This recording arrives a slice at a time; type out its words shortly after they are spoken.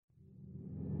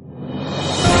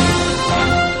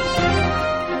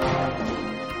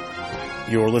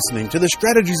You're listening to the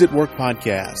Strategies at Work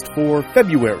podcast for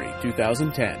February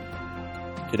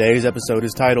 2010. Today's episode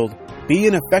is titled, Be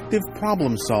an Effective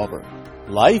Problem Solver.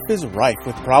 Life is rife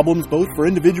with problems both for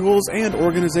individuals and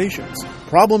organizations.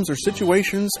 Problems are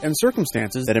situations and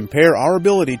circumstances that impair our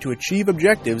ability to achieve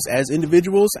objectives as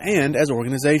individuals and as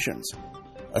organizations.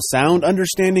 A sound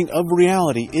understanding of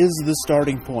reality is the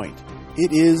starting point.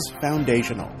 It is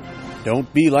foundational.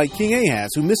 Don't be like King Ahaz,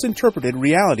 who misinterpreted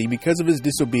reality because of his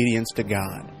disobedience to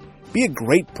God. Be a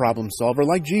great problem solver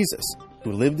like Jesus,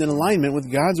 who lived in alignment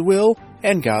with God's will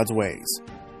and God's ways.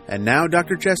 And now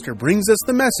Dr. Chester brings us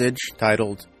the message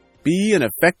titled, Be an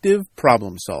Effective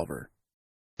Problem Solver.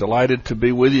 Delighted to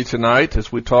be with you tonight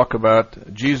as we talk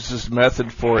about Jesus'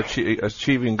 method for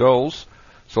achieving goals.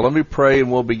 So let me pray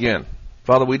and we'll begin.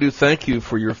 Father, we do thank you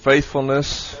for your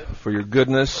faithfulness, for your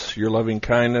goodness, your loving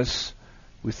kindness.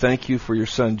 We thank you for your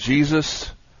Son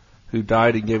Jesus, who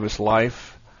died and gave us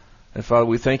life. And Father,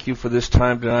 we thank you for this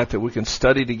time tonight that we can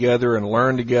study together and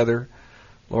learn together.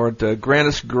 Lord, grant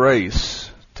us grace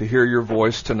to hear your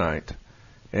voice tonight,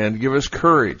 and give us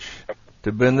courage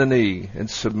to bend the knee in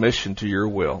submission to your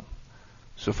will.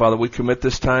 So, Father, we commit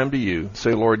this time to you.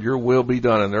 Say, Lord, your will be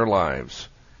done in their lives.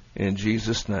 In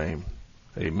Jesus' name,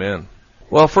 amen.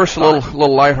 Well, first, a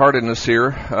little lightheartedness here.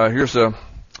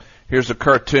 Here's a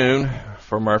cartoon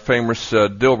from our famous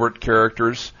Dilbert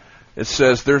characters. It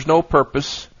says, "There's no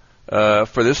purpose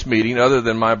for this meeting other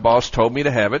than my boss told me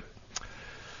to have it.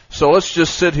 So let's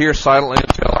just sit here silently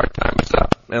until our time is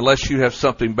up, unless you have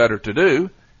something better to do."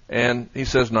 And he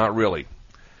says, not really.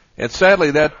 And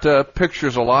sadly, that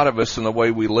pictures a lot of us in the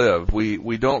way we live.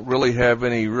 We don't really have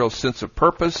any real sense of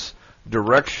purpose,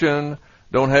 direction,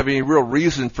 don't have any real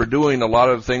reason for doing a lot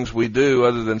of the things we do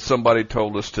other than somebody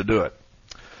told us to do it.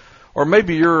 Or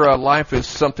maybe your life is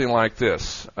something like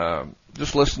this.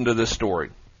 Just listen to this story.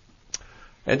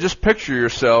 And just picture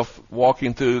yourself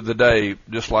walking through the day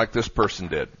just like this person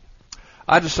did.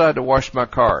 I decided to wash my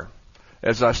car.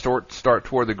 As I start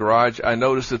toward the garage, I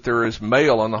notice that there is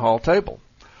mail on the hall table.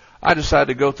 I decided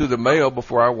to go through the mail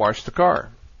before I wash the car.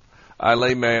 I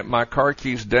lay my car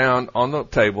keys down on the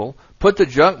table, put the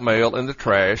junk mail in the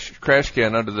trash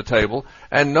can under the table,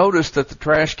 and notice that the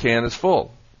trash can is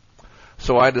full.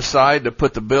 So I decide to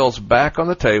put the bills back on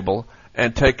the table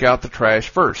and take out the trash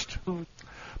first.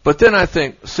 But then I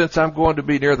think, since I'm going to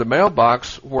be near the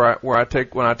mailbox when I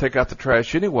take out the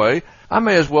trash anyway, I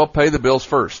may as well pay the bills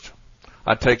first.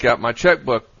 I take out my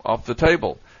checkbook off the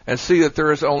table and see that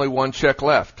there is only one check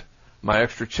left. My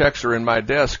extra checks are in my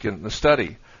desk in the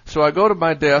study. So I go to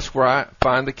my desk where I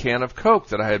find the can of Coke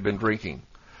that I had been drinking.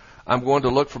 I'm going to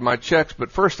look for my checks,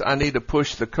 but first I need to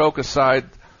push the Coke aside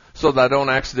so that I don't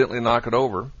accidentally knock it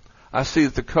over. I see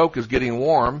that the Coke is getting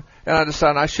warm, and I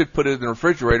decide I should put it in the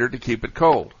refrigerator to keep it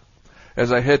cold.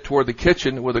 As I head toward the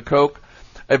kitchen with the Coke,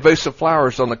 a vase of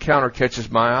flowers on the counter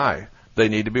catches my eye. They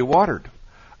need to be watered.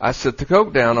 I set the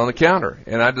Coke down on the counter,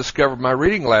 and I discover my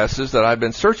reading glasses that I've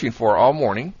been searching for all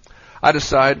morning. I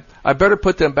decide I better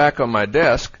put them back on my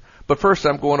desk, but first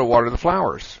I'm going to water the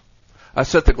flowers. I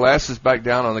set the glasses back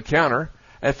down on the counter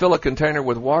and fill a container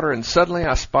with water, and suddenly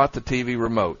I spot the TV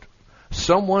remote.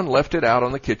 Someone left it out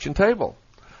on the kitchen table.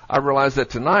 I realize that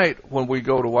tonight, when we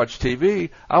go to watch TV,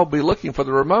 I'll be looking for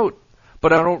the remote,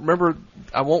 but I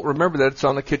won't remember that it's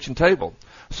on the kitchen table.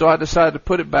 So I decided to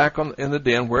put it back in the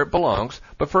den where it belongs,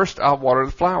 but first I'll water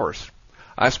the flowers.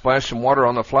 I splash some water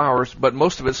on the flowers, but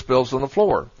most of it spills on the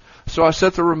floor. So I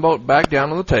set the remote back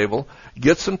down on the table,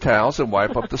 get some towels, and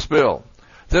wipe up the spill.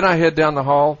 Then I head down the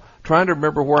hall, trying to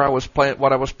remember what I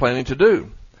was planning to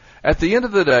do. At the end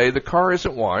of the day, the car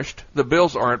isn't washed, the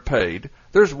bills aren't paid,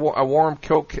 there's a warm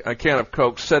can of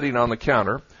Coke sitting on the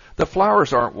counter, the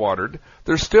flowers aren't watered,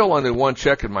 there's still only one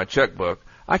check in my checkbook,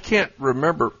 I can't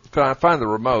remember, can I find the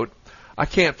remote, I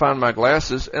can't find my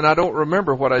glasses, and I don't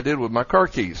remember what I did with my car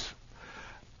keys.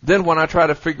 Then when I try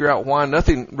to figure out why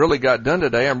nothing really got done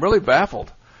today, I'm really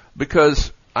baffled,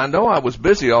 because I know I was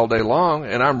busy all day long,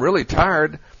 and I'm really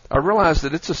tired. I realize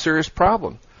that it's a serious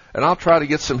problem, and I'll try to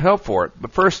get some help for it,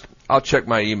 but first I'll check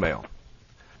my email.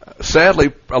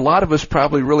 Sadly, a lot of us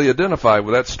probably really identify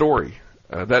with that story.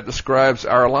 That describes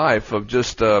our life of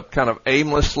just kind of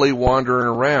aimlessly wandering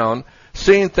around,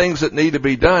 seeing things that need to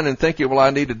be done and thinking, well,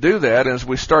 I need to do that. And as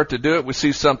we start to do it, we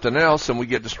see something else and we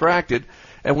get distracted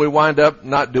and we wind up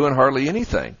not doing hardly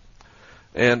anything.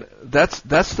 And that's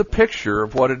the picture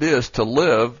of what it is to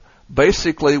live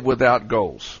basically without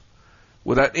goals,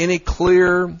 without any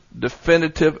clear,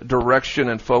 definitive direction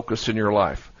and focus in your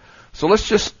life. So let's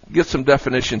just get some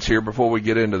definitions here before we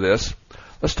get into this.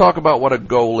 Let's talk about what a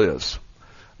goal is.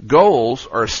 Goals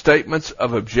are statements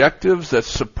of objectives that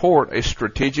support a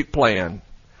strategic plan,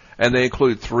 and they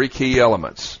include three key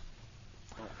elements.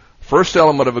 First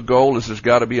element of a goal is there's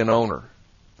got to be an owner.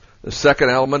 The second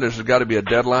element is there's got to be a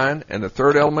deadline, and the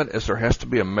third element is there has to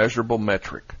be a measurable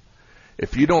metric.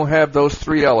 If you don't have those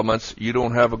three elements, you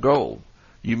don't have a goal.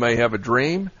 You may have a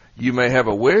dream, you may have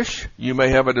a wish, you may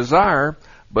have a desire,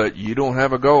 but you don't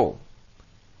have a goal.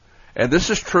 And this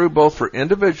is true both for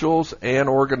individuals and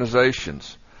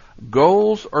organizations.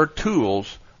 Goals are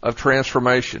tools of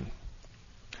transformation.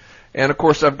 And of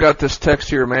course, I've got this text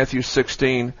here, Matthew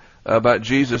 16, about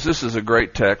Jesus. This is a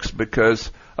great text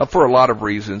because for a lot of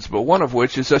reasons, but one of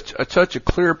which is such a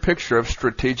clear picture of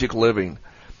strategic living.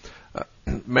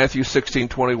 Matthew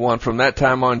 16:21. From that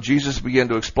time on, Jesus began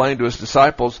to explain to his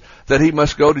disciples that he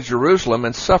must go to Jerusalem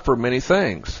and suffer many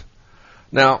things.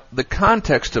 Now, the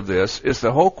context of this is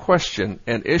the whole question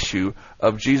and issue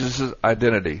of Jesus'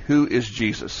 identity. Who is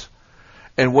Jesus?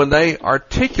 And when they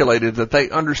articulated that they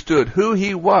understood who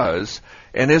he was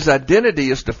and his identity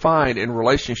is defined in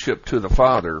relationship to the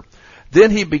Father,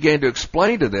 then he began to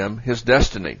explain to them his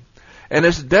destiny. And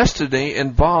his destiny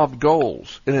involved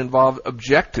goals. It involved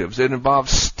objectives. It involved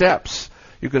steps.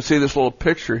 You can see this little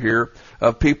picture here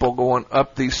of people going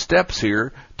up these steps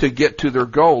here to get to their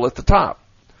goal at the top.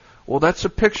 Well, that's a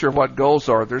picture of what goals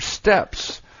are. They're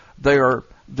steps. They're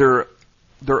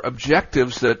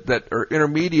objectives that are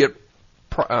intermediate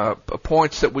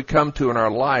points that we come to in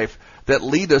our life that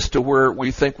lead us to where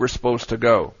we think we're supposed to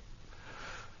go.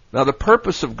 Now, the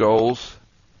purpose of goals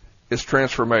is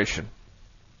transformation.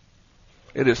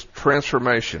 It is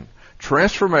transformation.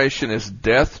 Transformation is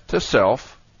death to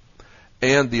self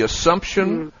and the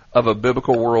assumption of a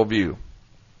biblical worldview.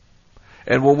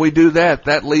 And when we do that,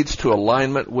 that leads to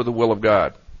alignment with the will of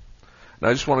God. Now,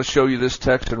 I just want to show you this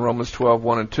text in Romans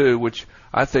 12:1 and 2, which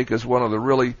I think is one of the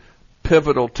really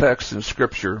pivotal texts in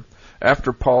Scripture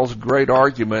after Paul's great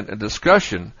argument and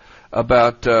discussion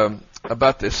about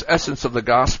this essence of the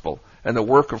gospel and the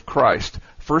work of Christ.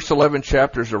 First 11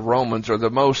 chapters of Romans are the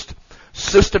most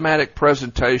systematic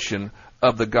presentation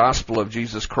of the gospel of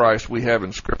Jesus Christ we have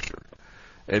in Scripture.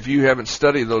 If you haven't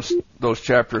studied those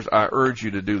chapters, I urge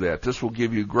you to do that. This will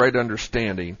give you great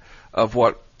understanding of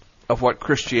what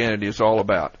Christianity is all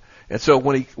about. And so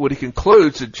when he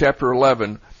concludes in chapter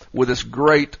 11 with this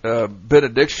great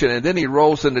benediction, and then he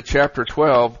rolls into chapter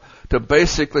 12 to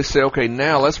basically say, okay,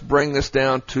 now let's bring this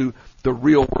down to the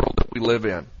real world that we live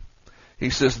in. He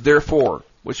says, therefore,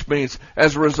 which means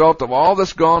as a result of all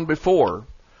that's gone before,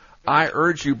 I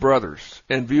urge you, brothers,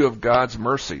 in view of God's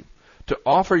mercy, to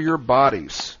offer your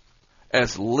bodies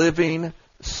as living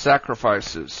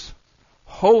sacrifices,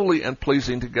 holy and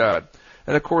pleasing to God.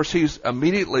 And of course, he's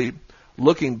immediately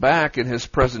looking back in his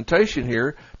presentation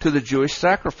here to the Jewish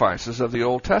sacrifices of the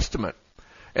Old Testament.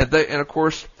 And of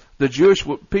course, the Jewish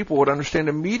people would understand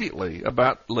immediately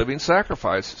about living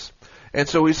sacrifices. And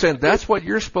so he's saying that's what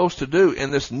you're supposed to do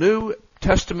in this New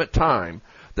Testament time,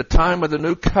 the time of the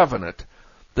New Covenant,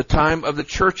 the time of the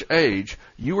church age.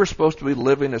 You are supposed to be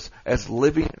living as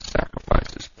living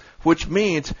sacrifices, which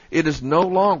means it is no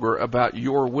longer about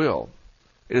your will.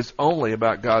 It is only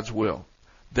about God's will.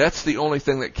 That's the only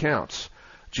thing that counts.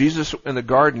 Jesus in the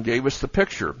garden gave us the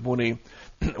picture when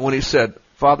he said,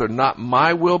 Father, not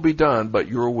my will be done, but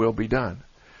your will be done.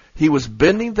 He was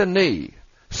bending the knee,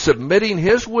 submitting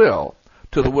his will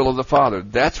to the will of the Father.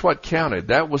 That's what counted.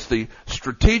 That was the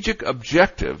strategic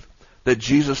objective that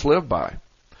Jesus lived by.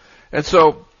 And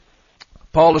so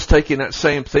Paul is taking that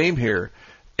same theme here,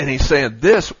 and he's saying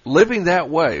this, living that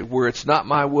way, where it's not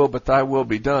my will but thy will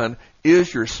be done,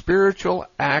 is your spiritual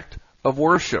act of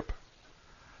worship.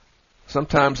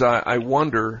 Sometimes I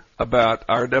wonder about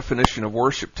our definition of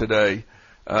worship today.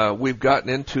 We've gotten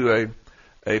into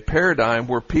a paradigm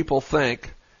where people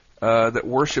think that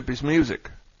worship is music.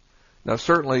 Now,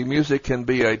 certainly music can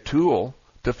be a tool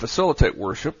to facilitate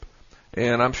worship,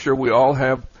 and I'm sure we all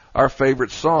have our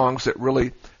favorite songs that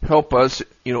really help us,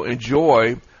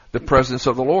 enjoy the presence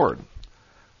of the Lord.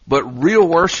 But real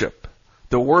worship,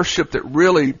 the worship that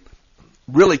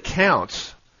really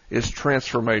counts, is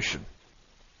transformation.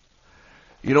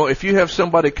 If you have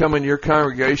somebody come in your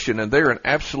congregation and they're in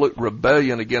absolute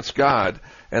rebellion against God,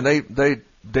 and they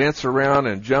dance around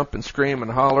and jump and scream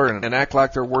and holler and act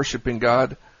like they're worshiping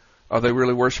God, are they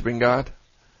really worshiping God?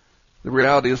 The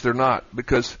reality is they're not,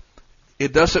 because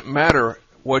it doesn't matter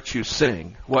what you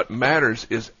sing. What matters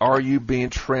is, are you being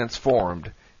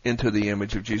transformed into the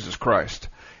image of Jesus Christ?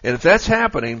 And if that's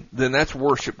happening, then that's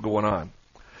worship going on.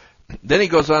 Then he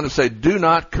goes on to say, do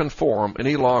not conform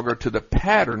any longer to the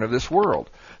pattern of this world.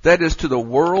 That is, to the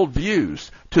world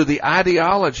views, to the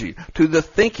ideology, to the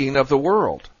thinking of the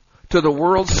world. to the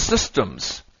world's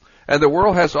systems. And the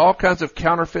world has all kinds of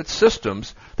counterfeit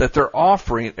systems that they're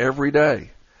offering every day.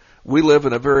 We live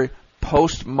in a very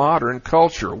postmodern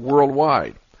culture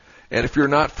worldwide. And if you're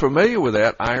not familiar with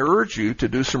that, I urge you to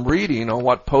do some reading on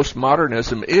what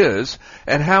postmodernism is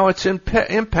and how it's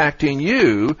impacting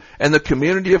you and the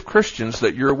community of Christians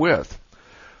that you're with.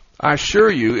 I assure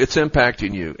you it's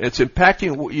impacting you. It's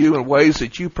impacting you in ways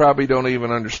that you probably don't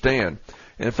even understand.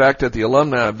 In fact, at the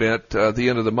alumni event at the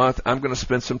end of the month, I'm going to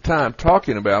spend some time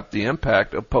talking about the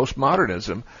impact of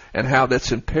postmodernism and how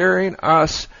that's impairing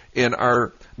us in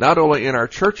our, not only in our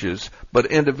churches, but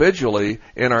individually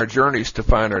in our journeys to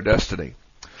find our destiny.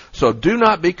 So do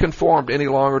not be conformed any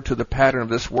longer to the pattern of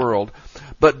this world,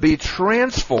 but be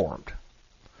transformed.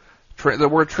 The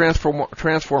word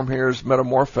transform here is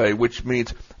metamorphe, which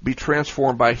means be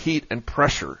transformed by heat and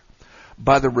pressure,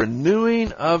 by the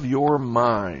renewing of your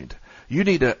mind. You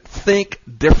need to think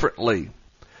differently.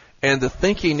 And the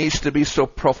thinking needs to be so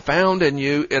profound in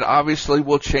you, it obviously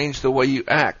will change the way you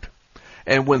act.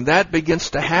 And when that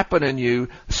begins to happen in you,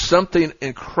 something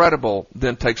incredible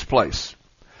then takes place.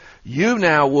 You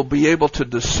now will be able to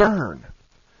discern,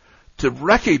 to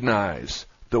recognize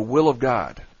the will of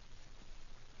God.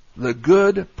 The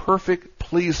good, perfect,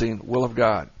 pleasing will of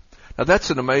God. Now that's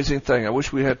an amazing thing. I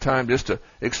wish we had time just to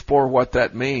explore what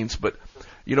that means, but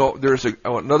you know, there's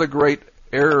another great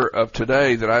error of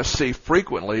today that I see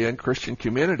frequently in Christian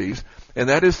communities, and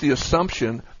that is the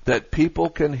assumption that people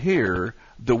can hear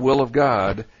the will of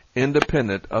God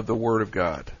independent of the Word of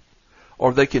God.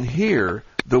 Or they can hear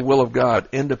the will of God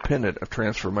independent of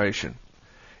transformation.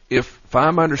 If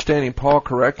I'm understanding Paul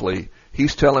correctly,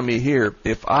 he's telling me here,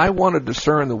 if I want to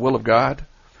discern the will of God,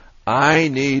 I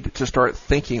need to start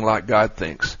thinking like God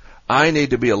thinks. I need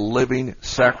to be a living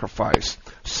sacrifice,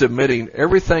 submitting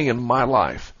everything in my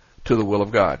life to the will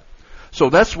of God. So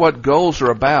that's what goals are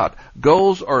about.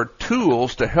 Goals are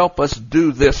tools to help us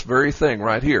do this very thing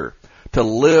right here, to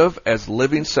live as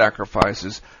living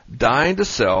sacrifices, dying to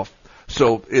self,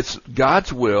 so it's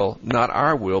God's will, not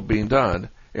our will, being done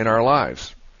in our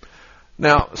lives.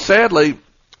 Now, sadly,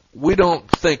 we don't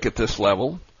think at this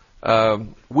level.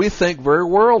 We think very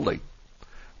worldly.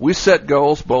 We set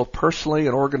goals both personally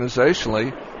and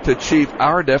organizationally to achieve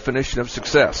our definition of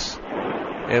success.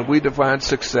 And we define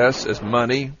success as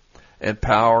money and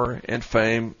power and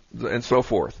fame and so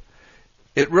forth.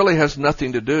 It really has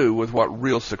nothing to do with what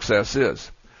real success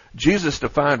is. Jesus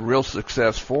defined real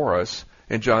success for us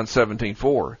in John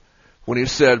 17:4 when he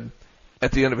said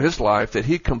at the end of his life that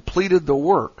he completed the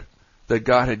work that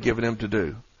God had given him to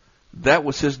do. That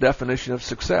was his definition of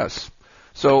success.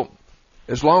 So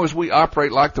as long as we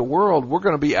operate like the world, we're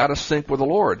going to be out of sync with the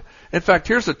Lord. In fact,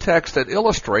 here's a text that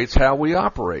illustrates how we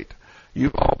operate.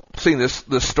 You've all seen this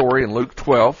story in Luke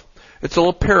 12. It's a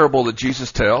little parable that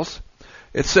Jesus tells.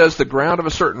 It says, the ground of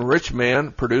a certain rich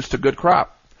man produced a good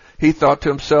crop. He thought to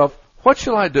himself, what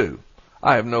shall I do?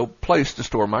 I have no place to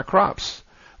store my crops.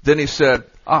 Then he said,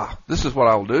 this is what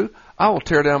I will do. I will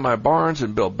tear down my barns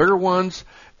and build bigger ones,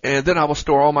 and then I will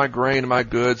store all my grain and my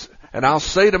goods, and I'll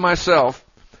say to myself,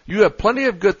 you have plenty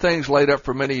of good things laid up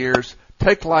for many years.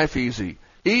 Take life easy.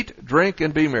 Eat, drink,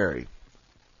 and be merry.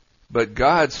 But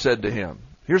God said to him,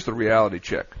 here's the reality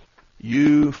check.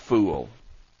 You fool.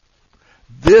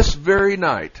 This very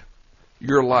night,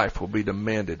 your life will be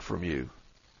demanded from you.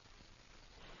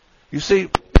 You see,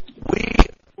 we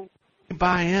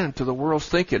buy into the world's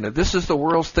thinking, and this is the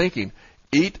world's thinking.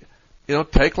 Eat,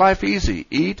 take life easy.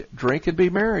 Eat, drink, and be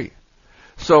merry.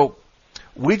 So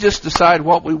we just decide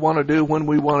what we want to do, when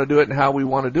we want to do it, and how we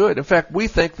want to do it. In fact, we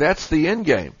think that's the end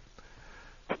game.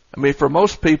 I mean, for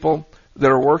most people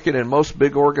that are working in most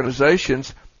big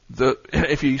organizations,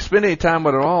 if you spend any time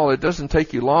with it all, it doesn't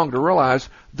take you long to realize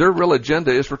their real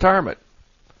agenda is retirement.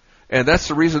 And that's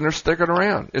the reason they're sticking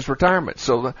around, is retirement.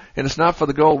 And it's not for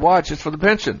the gold watch, it's for the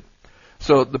pension.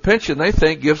 So the pension, they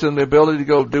think, gives them the ability to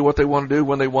go do what they want to do,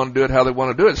 when they want to do it, how they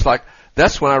want to do it. It's like,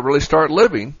 that's when I really start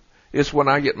living, is when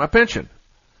I get my pension.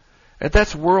 And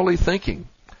that's worldly thinking.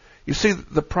 You see,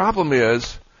 the problem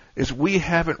is we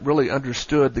haven't really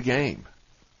understood the game.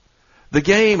 The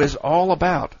game is all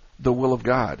about the will of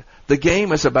God. The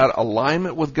game is about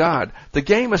alignment with God. The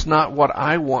game is not what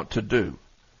I want to do.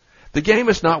 The game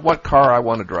is not what car I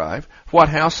want to drive, what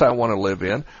house I want to live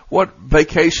in, what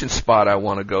vacation spot I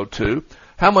want to go to,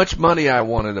 how much money I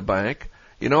want in the bank,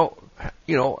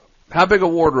 how big a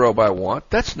wardrobe I want.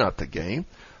 That's not the game.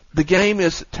 The game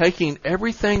is taking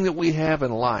everything that we have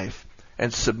in life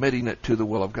and submitting it to the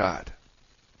will of God.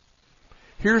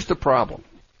 Here's the problem.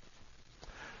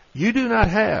 You do not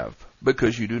have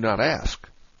because you do not ask.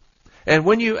 And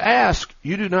when you ask,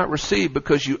 you do not receive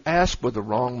because you ask with the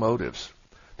wrong motives,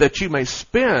 that you may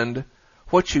spend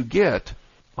what you get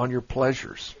on your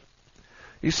pleasures.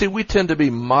 You see, we tend to be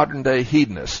modern-day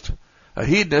hedonists. A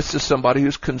hedonist is somebody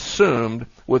who's consumed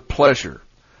with pleasure,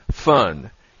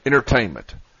 fun,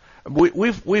 entertainment.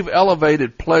 We've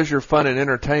elevated pleasure, fun, and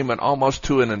entertainment almost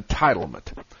to an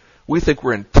entitlement. We think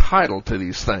we're entitled to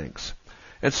these things.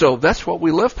 And so that's what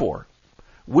we live for.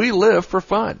 We live for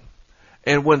fun.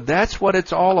 And when that's what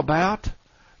it's all about,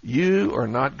 you are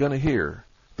not going to hear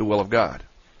the will of God.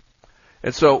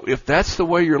 And so if that's the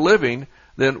way you're living,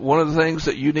 then one of the things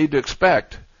that you need to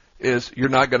expect is you're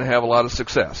not going to have a lot of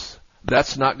success.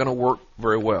 That's not going to work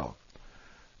very well.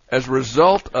 As a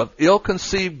result of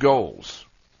ill-conceived goals,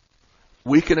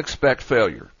 we can expect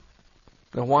failure.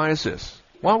 Now, why is this?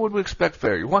 Why would we expect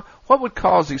failure? What would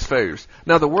cause these failures?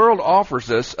 Now, the world offers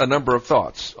us a number of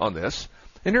thoughts on this,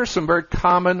 and here are some very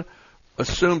common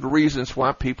assumed reasons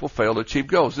why people fail to achieve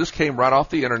goals. This came right off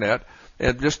the internet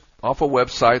and just off a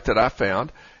website that I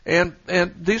found, and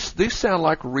these sound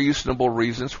like reasonable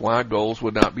reasons why goals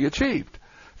would not be achieved.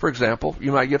 For example,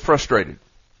 you might get frustrated.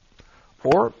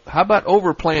 Or how about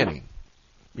over-planning?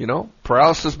 You know,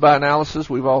 paralysis by analysis,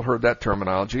 we've all heard that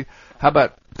terminology. How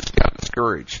about just got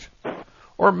discouraged?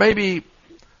 Or maybe,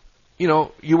 you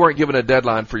know, you weren't given a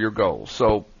deadline for your goals.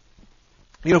 So,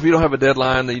 you know, if you don't have a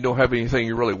deadline, then you don't have anything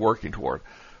you're really working toward.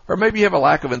 Or maybe you have a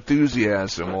lack of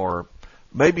enthusiasm, or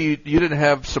maybe you didn't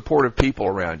have supportive people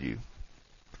around you.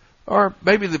 Or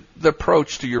maybe the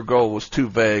approach to your goal was too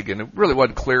vague and it really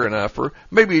wasn't clear enough, or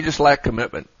maybe you just lack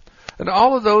commitment. And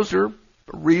all of those are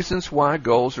reasons why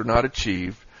goals are not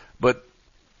achieved, but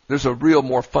there's a real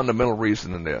more fundamental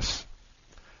reason than this.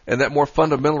 And that more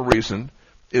fundamental reason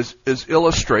is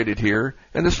illustrated here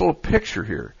in this little picture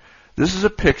here. This is a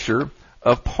picture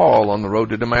of Paul on the road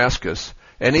to Damascus,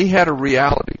 and he had a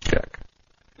reality check.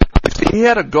 He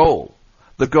had a goal.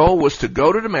 The goal was to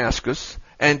go to Damascus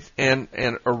and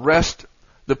arrest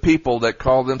the people that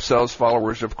called themselves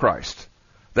followers of Christ.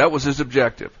 That was his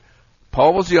objective.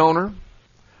 Paul was the owner.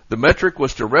 The metric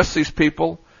was to arrest these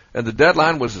people, and the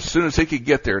deadline was as soon as he could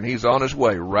get there, and he's on his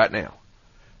way right now.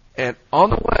 And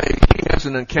on the way, he has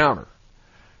an encounter.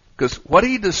 Because what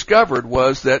he discovered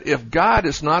was that if God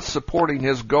is not supporting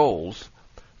his goals,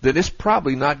 then it's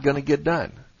probably not going to get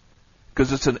done.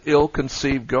 Because it's an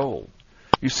ill-conceived goal.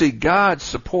 You see, God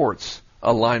supports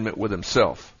alignment with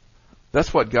himself.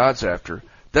 That's what God's after.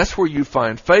 That's where you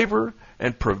find favor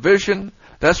and provision.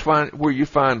 That's where you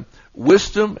find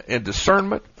wisdom and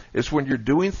discernment. It's when you're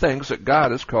doing things that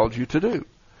God has called you to do.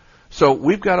 So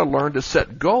we've got to learn to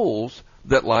set goals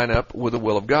that line up with the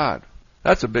will of God.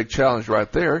 That's a big challenge right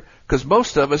there, because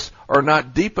most of us are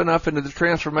not deep enough into the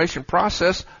transformation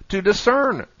process to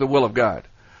discern the will of God.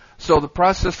 So the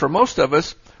process for most of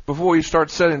us, before we start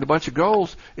setting a bunch of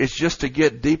goals, is just to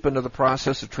get deep into the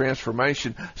process of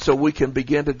transformation so we can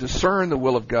begin to discern the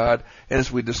will of God. And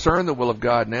as we discern the will of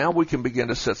God now, we can begin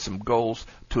to set some goals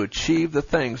to achieve the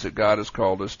things that God has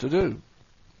called us to do.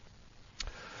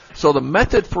 So the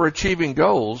method for achieving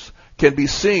goals can be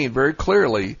seen very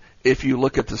clearly if you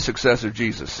look at the success of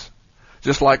Jesus.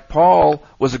 Just like Paul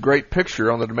was a great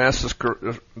picture on the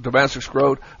Damascus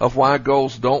Road of why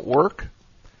goals don't work,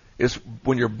 is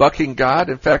when you're bucking God.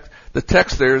 In fact, the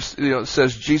text there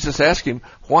says Jesus asked him,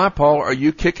 "Why, Paul, are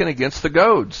you kicking against the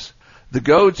goads?" The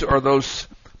goads are those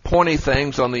pointy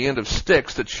things on the end of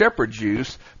sticks that shepherds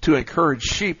use to encourage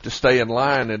sheep to stay in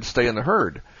line and stay in the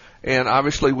herd. And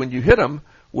obviously when you hit them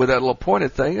with that little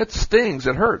pointed thing, it stings,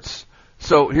 it hurts.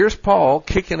 So here's Paul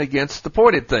kicking against the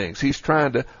pointed things. He's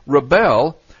trying to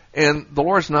rebel, and the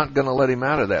Lord's not going to let him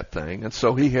out of that thing. And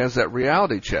so he has that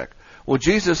reality check. Well,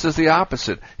 Jesus is the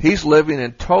opposite. He's living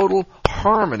in total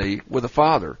harmony with the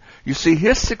Father. You see,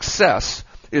 his success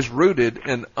is rooted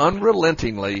in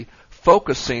unrelentingly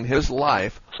focusing his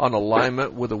life on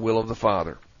alignment with the will of the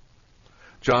Father.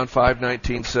 John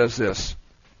 5:19 says this,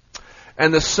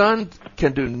 "And the Son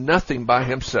can do nothing by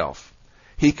himself.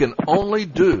 He can only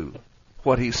do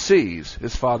what he sees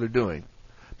his Father doing.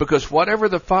 Because whatever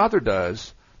the Father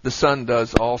does, the Son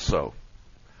does also."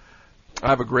 I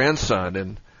have a grandson,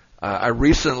 and I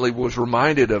recently was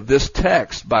reminded of this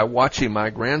text by watching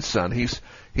my grandson.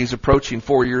 He's approaching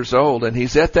 4 years old, and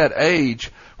he's at that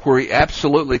age where he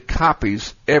absolutely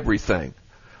copies everything.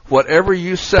 Whatever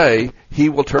you say, he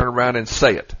will turn around and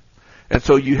say it. And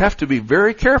so you have to be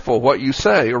very careful what you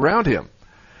say around him,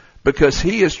 because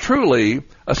he is truly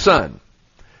a son,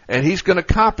 and he's going to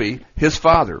copy his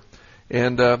father.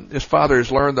 And his father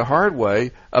has learned the hard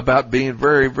way about being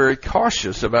very, very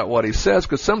cautious about what he says,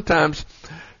 because sometimes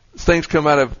things come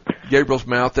out of Gabriel's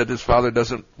mouth that his father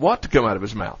doesn't want to come out of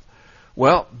his mouth.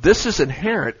 Well, this is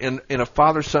inherent in a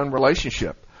father-son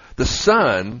relationship. The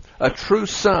son, a true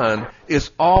son, is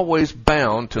always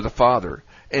bound to the father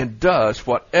and does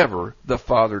whatever the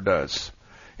father does.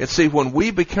 And see, when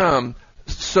we become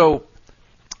so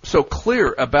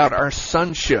clear about our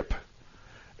sonship,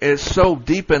 and it's so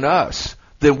deep in us,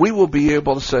 then we will be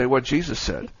able to say what Jesus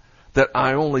said, that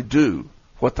I only do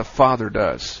what the Father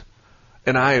does.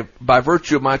 And by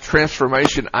virtue of my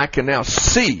transformation, I can now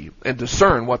see and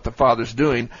discern what the Father's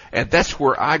doing, and that's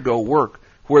where I go work.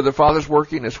 Where the Father's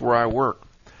working is where I work.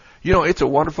 You know, it's a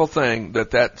wonderful thing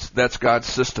that's God's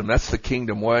system. That's the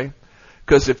kingdom way.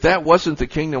 Because if that wasn't the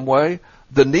kingdom way,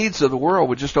 the needs of the world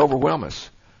would just overwhelm us.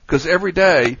 Because every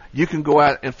day you can go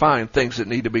out and find things that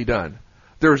need to be done.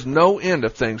 There's no end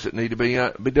of things that need to be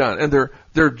done. And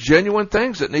they're genuine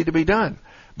things that need to be done.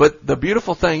 But the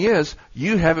beautiful thing is,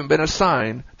 you haven't been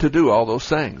assigned to do all those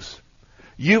things.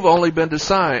 You've only been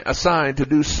assigned to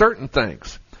do certain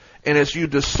things. And as you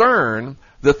discern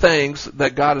the things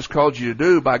that God has called you to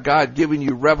do by God giving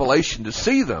you revelation to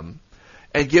see them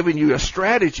and giving you a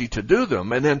strategy to do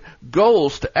them and then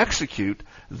goals to execute,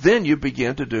 then you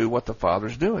begin to do what the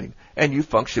Father's doing and you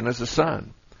function as a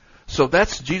son. So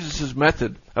that's Jesus'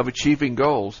 method of achieving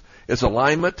goals, is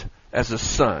alignment as a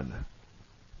son.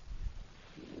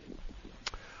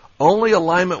 Only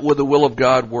alignment with the will of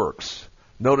God works.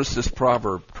 Notice this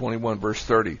Proverb 21 verse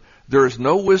 30. There is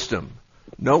no wisdom,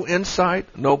 no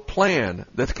insight, no plan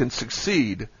that can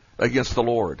succeed against the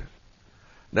Lord.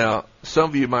 Now, some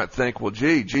of you might think, well,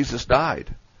 gee, Jesus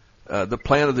died. The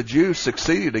plan of the Jews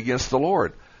succeeded against the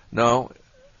Lord. No,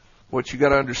 what you got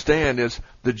to understand is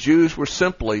the Jews were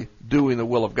simply doing the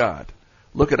will of God.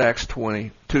 Look at Acts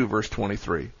 22 verse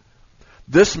 23.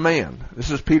 This man,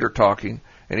 this is Peter talking,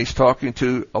 and he's talking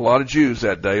to a lot of Jews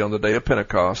that day on the day of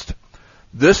Pentecost.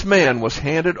 This man was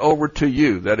handed over to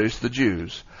you, that is the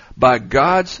Jews, by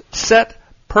God's set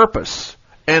purpose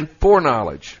and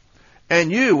foreknowledge.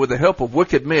 And you, with the help of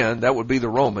wicked men, that would be the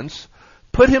Romans,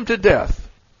 put him to death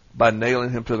by nailing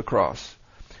him to the cross.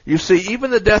 You see,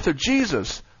 even the death of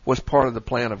Jesus was part of the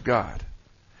plan of God.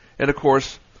 And of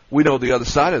course, we know the other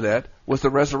side of that was the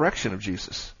resurrection of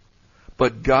Jesus.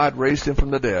 But God raised him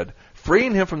from the dead,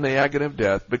 freeing him from the agony of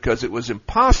death because it was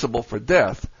impossible for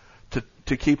death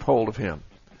to keep hold of him.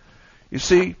 You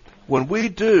see, when we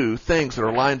do things that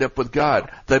are lined up with God,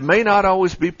 they may not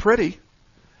always be pretty.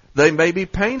 They may be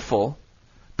painful,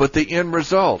 but the end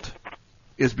result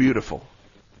is beautiful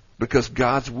because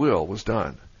God's will was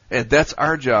done. And that's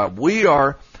our job. We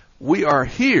are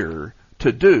here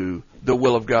to do the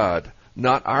will of God,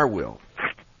 not our will.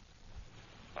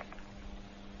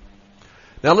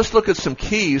 Now let's look at some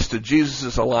keys to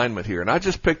Jesus' alignment here. And I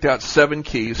just picked out 7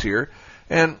 keys here.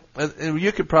 And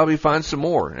you could probably find some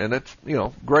more. And that's,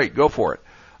 great, go for it.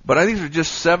 But these are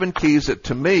just 7 keys that,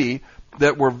 to me,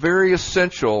 that were very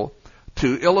essential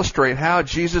to illustrate how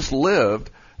Jesus lived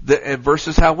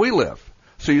versus how we live.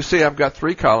 So you see I've got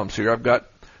 3 columns here. I've got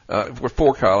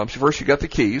 4 columns. First you got the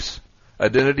keys: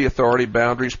 identity, authority,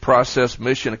 boundaries, process,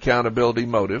 mission, accountability,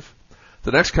 motive.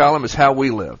 The next column is how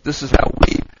we live. This is how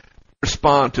we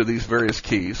respond to these various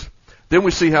keys. Then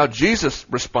we see how Jesus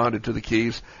responded to the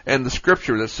keys and the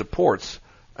scripture that supports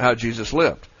how Jesus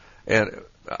lived. And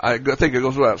I think it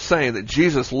goes without saying that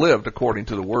Jesus lived according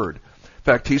to the Word. In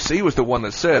fact, he was the one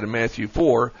that said in Matthew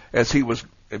 4, as he was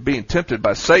being tempted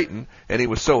by Satan, and he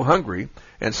was so hungry,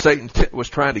 and Satan was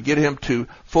trying to get him to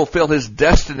fulfill his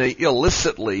destiny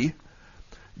illicitly,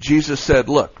 Jesus said,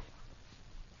 look,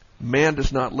 man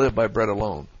does not live by bread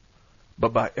alone,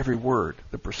 but by every word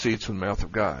that proceeds from the mouth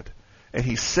of God. And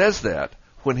he says that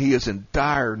when he is in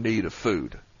dire need of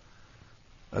food.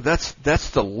 That's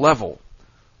the level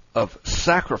of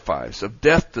sacrifice, of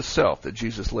death to self that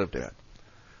Jesus lived at,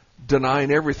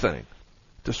 denying everything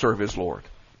to serve his Lord.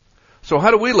 So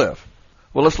how do we live?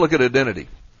 Well, let's look at identity.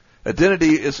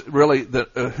 Identity is really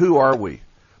who are we?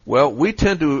 Well, we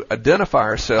tend to identify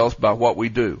ourselves by what we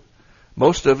do.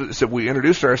 Most of it is that we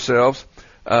introduce ourselves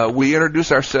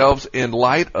in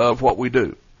light of what we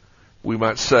do. We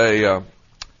might say,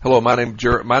 hello, my name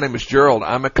is Gerald.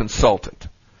 I'm a consultant.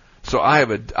 So I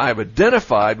have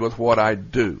identified with what I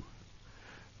do.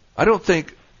 I don't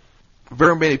think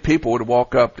very many people would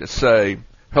walk up and say,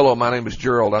 hello, my name is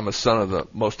Gerald. I'm a son of the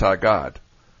Most High God.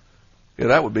 Yeah,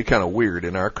 that would be kind of weird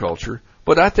in our culture.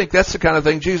 But I think that's the kind of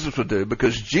thing Jesus would do,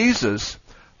 because Jesus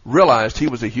realized he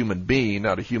was a human being,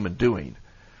 not a human doing.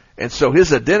 And so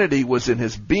his identity was in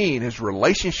his being, his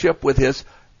relationship with his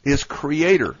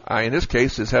Creator. In his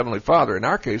case, his Heavenly Father. In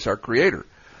our case, our Creator.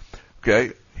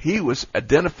 Okay? He was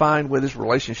identifying with his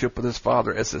relationship with his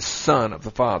Father as the Son of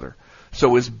the Father.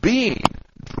 So his being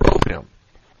drove him.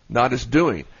 not his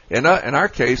doing. In our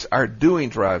case, our doing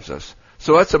drives us.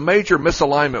 So that's a major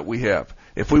misalignment we have.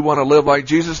 If we want to live like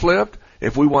Jesus lived,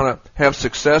 if we want to have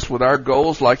success with our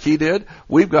goals like he did,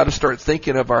 we've got to start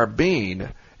thinking of our being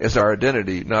as our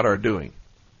identity, not our doing.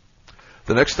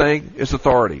 The next thing is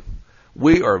authority.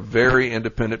 We are very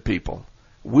independent people.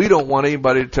 We don't want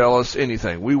anybody to tell us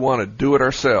anything. We want to do it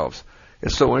ourselves.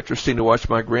 It's so interesting to watch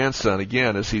my grandson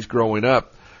again as he's growing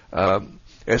up.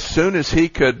 As soon as he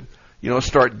could,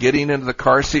 start getting into the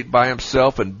car seat by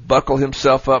himself and buckle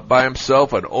himself up by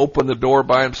himself and open the door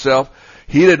by himself,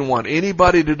 he didn't want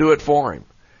anybody to do it for him.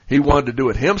 He wanted to do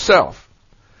it himself.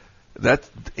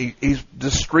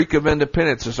 This streak of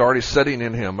independence is already setting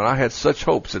in him, and I had such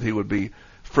hopes that he would be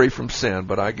free from sin,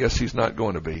 but I guess he's not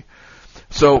going to be.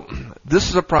 So this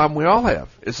is a problem we all have,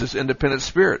 is this independent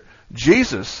spirit.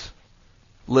 Jesus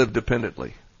lived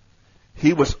dependently.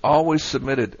 He was always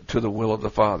submitted to the will of the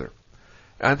Father.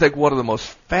 And I think one of the most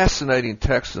fascinating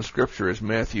texts in Scripture is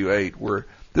Matthew 8, where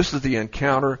this is the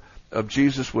encounter of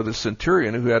Jesus with a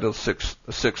centurion who had a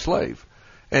sick slave.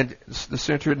 And the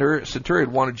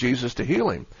centurion wanted Jesus to heal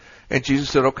him. And Jesus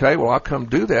said, okay, well, I'll come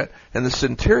do that. And the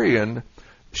centurion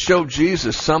showed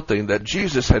Jesus something that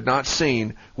Jesus had not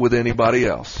seen with anybody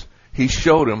else. He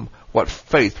showed him what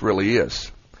faith really is.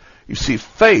 You see,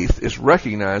 faith is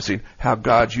recognizing how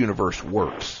God's universe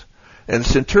works. And the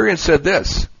centurion said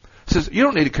this. He says, you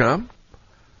don't need to come.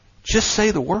 Just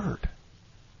say the word.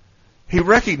 He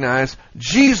recognized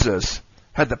Jesus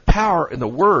had the power in the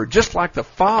word, just like the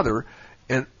Father.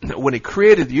 And when he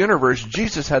created the universe,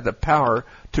 Jesus had the power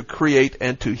to create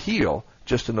and to heal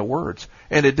just in the words.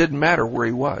 And it didn't matter where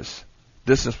he was.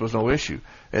 Distance was no issue.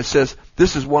 It says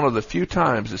this is one of the few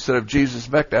times, instead of Jesus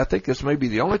vexed, I think this may be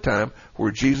the only time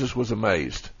where Jesus was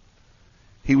amazed.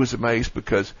 He was amazed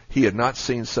because he had not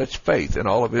seen such faith in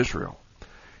all of Israel.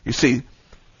 You see,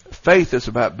 faith is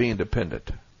about being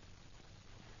dependent.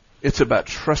 It's about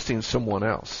trusting someone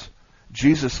else.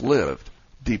 Jesus lived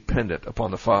dependent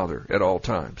upon the Father at all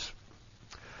times.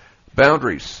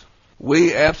 Boundaries.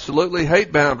 We absolutely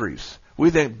hate boundaries. We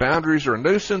think boundaries are a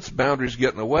nuisance, boundaries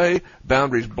get in the way,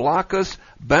 boundaries block us,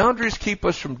 boundaries keep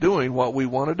us from doing what we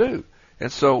want to do.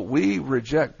 And so we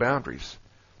reject boundaries.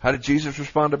 How did Jesus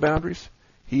respond to boundaries?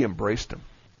 He embraced them.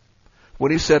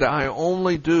 When he said, I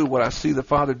only do what I see the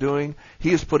Father doing,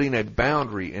 he is putting a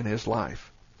boundary in his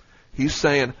life. He's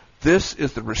saying, this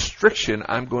is the restriction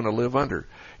I'm going to live under.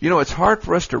 It's hard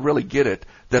for us to really get it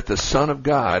that the Son of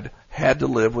God had to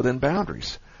live within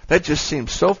boundaries. That just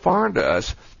seems so foreign to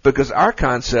us because our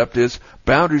concept is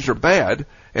boundaries are bad,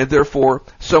 and therefore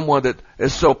someone that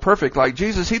is so perfect like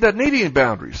Jesus, he doesn't need any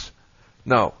boundaries.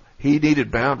 No, he needed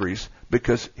boundaries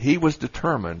because he was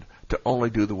determined to only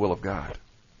do the will of God.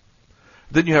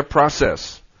 Then you have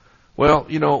process. Well,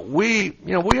 we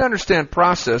understand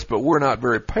process, but we're not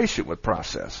very patient with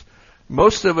process.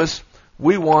 Most of us,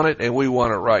 we want it, and we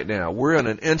want it right now. We're in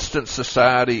an instant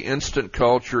society, instant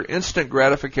culture, instant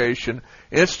gratification,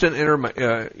 instant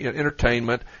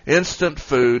entertainment, instant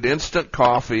food, instant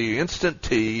coffee, instant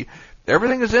tea.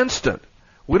 Everything is instant.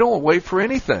 We don't wait for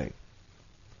anything.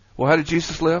 Well, how did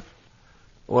Jesus live?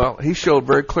 Well, he showed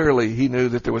very clearly he knew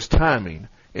that there was timing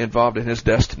involved in his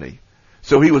destiny.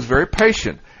 So he was very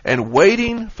patient and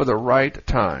waiting for the right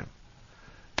time.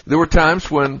 There were times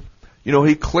when,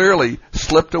 he clearly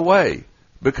slipped away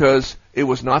because it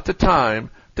was not the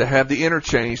time to have the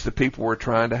interchange that people were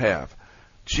trying to have.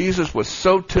 Jesus was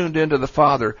so tuned into the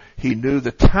Father, he knew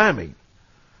the timing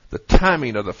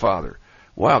of the Father.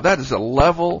 Wow, that is a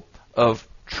level of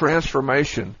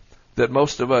transformation that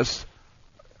most of us,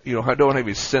 don't have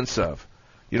any sense of.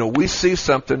 We see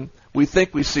something, we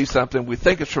think we see something, we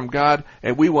think it's from God,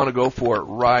 and we want to go for it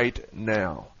right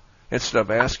now instead of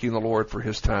asking the Lord for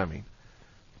his timing.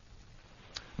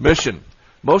 Mission.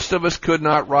 Most of us could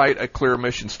not write a clear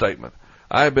mission statement.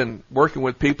 I have been working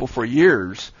with people for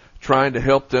years trying to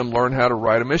help them learn how to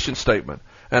write a mission statement.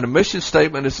 And a mission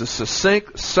statement is a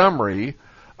succinct summary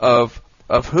of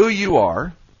who you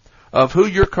are, of who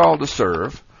you're called to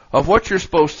serve, of what you're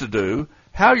supposed to do,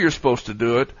 how you're supposed to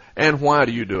do it, and why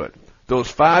do you do it. Those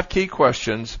 5 key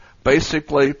questions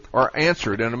basically are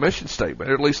answered in a mission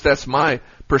statement. Or at least that's my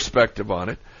perspective on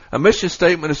it. A mission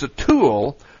statement is a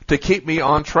tool to keep me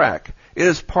on track. It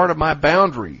is part of my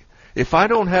boundary. If I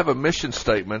don't have a mission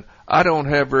statement, I don't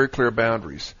have very clear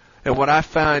boundaries. And what I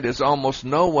find is almost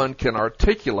no one can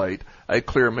articulate a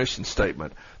clear mission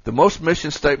statement. The most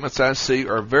mission statements I see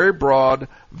are very broad,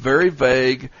 very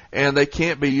vague, and they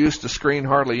can't be used to screen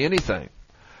hardly anything.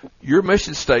 Your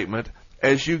mission statement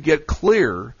as you get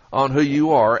clear on who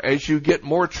you are, as you get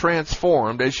more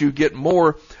transformed, as you get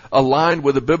more aligned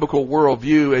with a biblical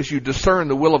worldview, as you discern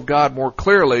the will of God more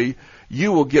clearly,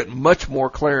 you will get much more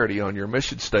clarity on your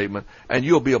mission statement, and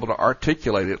you'll be able to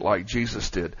articulate it like Jesus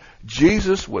did.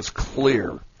 Jesus was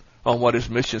clear on what his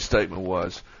mission statement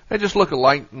was. And just look at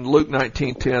Luke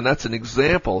 19:10. That's an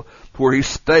example where he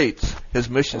states his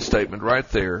mission statement right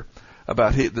there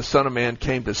about the Son of Man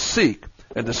came to seek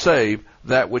and to save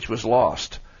that which was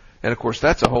lost. And, of course,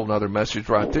 that's a whole other message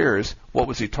right there, is what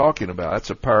was he talking about?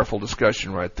 That's a powerful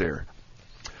discussion right there.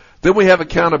 Then we have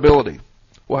accountability.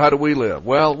 Well, how do we live?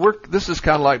 Well, this is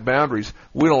kind of like boundaries.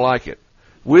 We don't like it.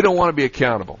 We don't want to be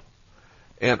accountable.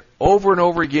 And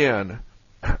over again,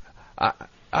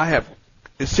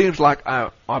 it seems like I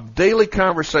have daily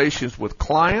conversations with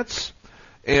clients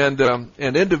and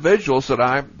individuals that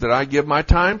I give my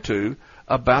time to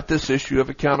about this issue of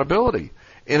accountability.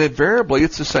 And invariably,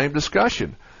 it's the same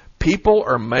discussion. People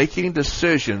are making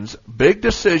decisions, big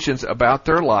decisions about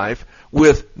their life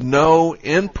with no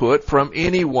input from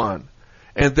anyone,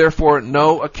 and therefore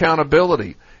no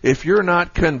accountability. If you're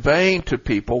not conveying to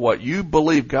people what you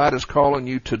believe God is calling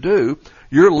you to do,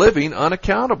 you're living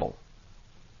unaccountable.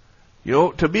 You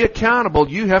know, to be accountable,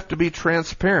 you have to be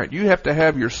transparent. You have to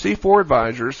have your C4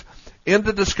 advisors in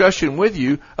the discussion with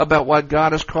you about what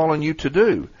God is calling you to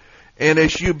do. And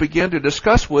as you begin to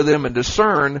discuss with them and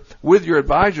discern with your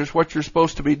advisors what you're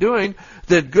supposed to be doing,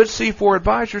 then good C4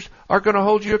 advisors are going to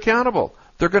hold you accountable.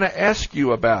 They're going to ask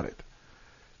you about it.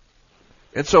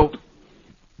 And so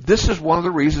this is one of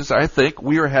the reasons I think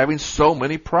we are having so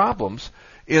many problems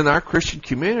in our Christian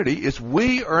community, is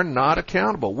we are not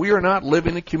accountable. We are not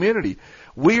living in community.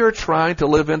 We are trying to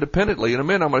live independently. In a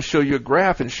minute, I'm going to show you a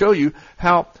graph and show you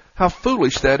how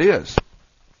foolish that is.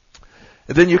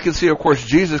 And then you can see, of course,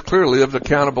 Jesus clearly lived an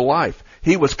accountable life.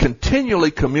 He was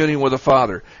continually communing with the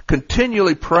Father,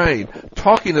 continually praying,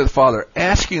 talking to the Father,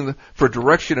 asking for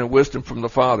direction and wisdom from the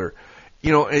Father.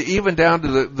 You know, even down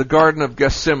to the Garden of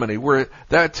Gethsemane, where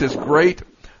that's his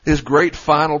great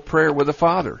final prayer with the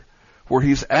Father, where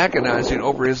he's agonizing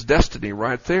over his destiny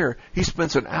right there. He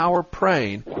spends an hour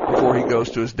praying before he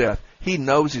goes to his death. He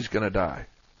knows he's going to die.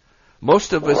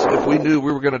 Most of us, if we knew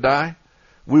we were going to die,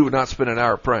 we would not spend an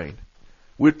hour praying.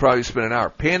 We'd probably spend an hour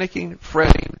panicking,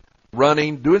 fretting,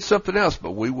 running, doing something else,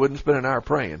 but we wouldn't spend an hour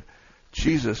praying.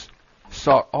 Jesus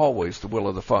sought always the will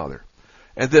of the Father.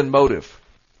 And then motive.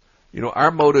 You know, our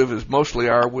motive is mostly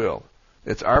our will.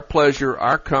 It's our pleasure,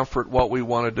 our comfort, what we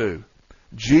want to do.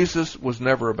 Jesus was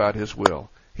never about his will.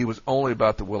 He was only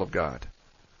about the will of God.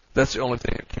 That's the only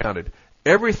thing that counted.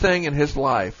 Everything in his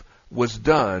life was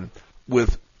done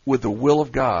with the will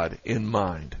of God in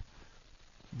mind.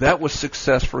 That was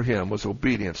success for him, was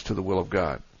obedience to the will of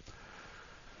God.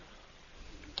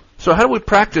 So how do we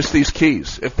practice these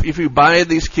keys? If you buy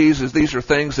these keys as these are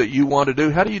things that you want to do,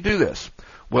 how do you do this?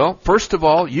 Well, first of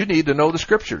all, you need to know the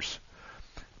Scriptures.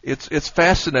 It's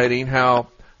fascinating how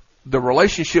the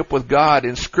relationship with God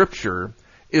in Scripture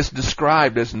is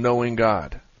described as knowing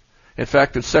God. In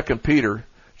fact, in 2 Peter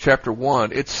chapter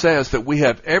 1, it says that we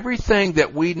have everything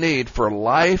that we need for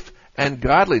life and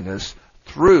godliness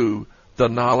through the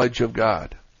knowledge of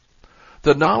God.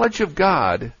 The knowledge of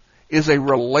God is a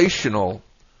relational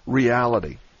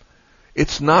reality.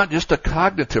 It's not just a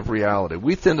cognitive reality.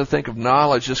 We tend to think of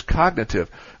knowledge as cognitive.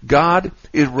 God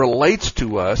relates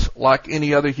to us like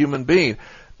any other human being.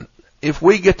 If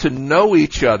we get to know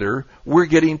each other, we're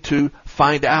getting to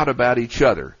find out about each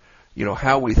other. You know,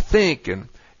 how we think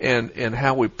and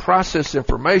how we process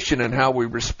information and how we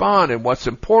respond and what's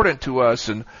important to us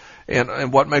and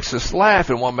what makes us laugh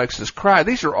and what makes us cry.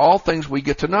 These are all things we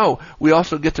get to know. We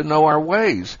also get to know our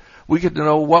ways. We get to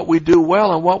know what we do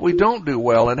well and what we don't do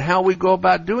well and how we go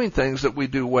about doing things that we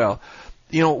do well.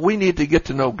 You know, we need to get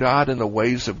to know God and the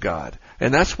ways of God.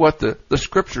 And that's what the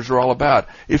Scriptures are all about.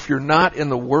 If you're not in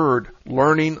the Word,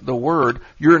 learning the Word,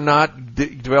 you're not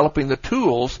developing the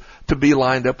tools to be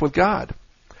lined up with God.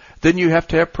 Then you have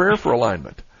to have prayer for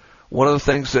alignment. One of the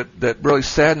things that really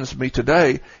saddens me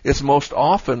today is most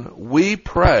often we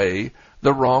pray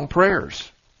the wrong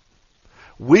prayers.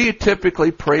 We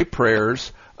typically pray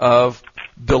prayers of,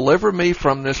 deliver me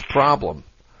from this problem,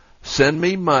 send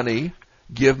me money,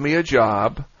 give me a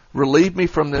job, relieve me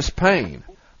from this pain.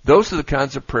 Those are the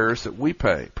kinds of prayers that we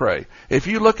pray. If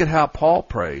you look at how Paul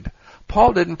prayed,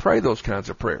 Paul didn't pray those kinds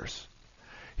of prayers.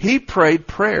 He prayed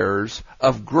prayers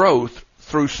of growth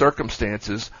through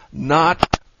circumstances,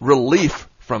 not relief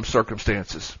from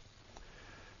circumstances.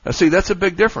 Now see, that's a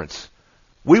big difference.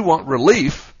 We want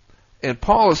relief, And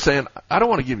Paul is saying, I don't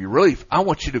want to give you relief. I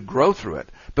want you to grow through it,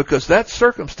 because that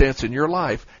circumstance in your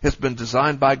life has been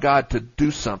designed by God to do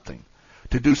something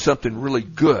really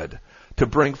good, to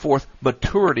bring forth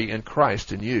maturity in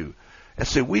Christ in you. And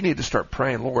so we need to start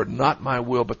praying, Lord, not my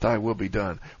will, but thy will be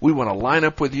done. We want to line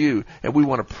up with you, and we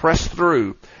want to press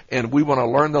through, and we want to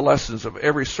learn the lessons of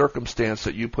every circumstance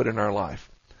that you put in our life.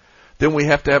 Then we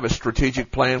have to have a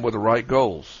strategic plan with the right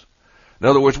goals. In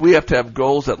other words, we have to have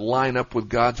goals that line up with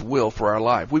God's will for our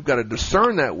life. We've got to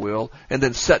discern that will and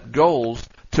then set goals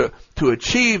to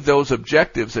achieve those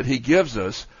objectives that he gives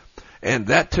us, and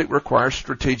that requires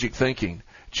strategic thinking.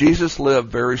 Jesus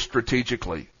lived very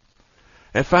strategically.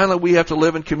 And finally, we have to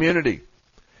live in community.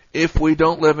 If we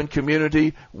don't live in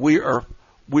community, we are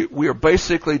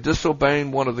basically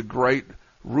disobeying one of the great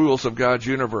rules of God's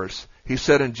universe. He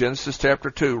said in Genesis chapter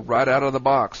 2, right out of the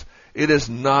box, it is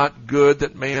not good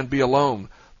that man be alone.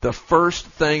 The first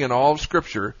thing in all of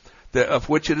Scripture of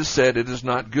which it is said it is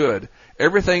not good.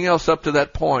 Everything else up to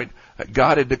that point,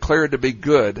 God had declared to be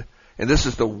good. And this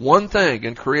is the one thing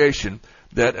in creation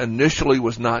that initially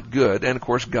was not good. And, of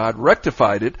course, God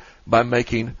rectified it by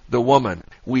making the woman.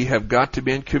 We have got to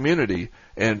be in community,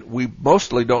 and we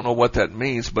mostly don't know what that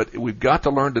means, but we've got to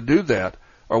learn to do that,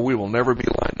 or we will never be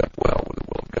lined up well with the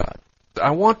will of God.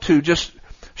 I want to just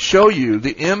show you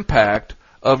the impact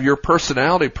of your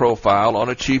personality profile on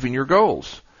achieving your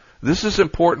goals. This is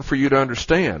important for you to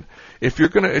understand. If you're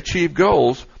going to achieve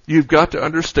goals, you've got to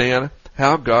understand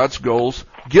how God's goals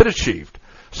get achieved.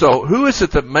 So who is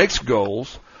it that makes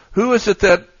goals? Who is it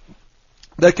that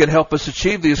can help us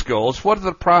achieve these goals? What are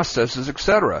the processes,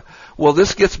 etc.? Well,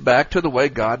 this gets back to the way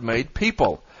God made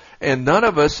people. And none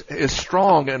of us is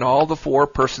strong in all the four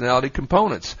personality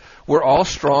components. We're all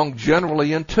strong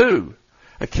generally in two.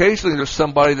 Occasionally there's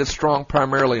somebody that's strong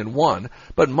primarily in one,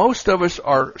 but most of us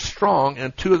are strong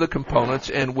in two of the components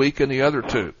and weak in the other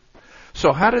two.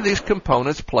 So how do these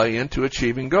components play into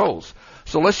achieving goals?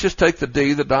 So let's just take the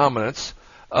D, the dominance.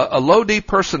 A low D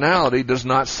personality does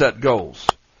not set goals.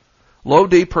 Low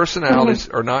D personalities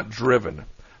are not driven.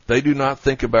 They do not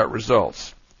think about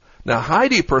results. Now, high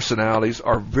D personalities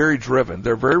are very driven.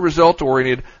 They're very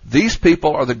result-oriented. These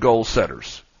people are the goal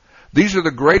setters. These are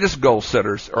the greatest goal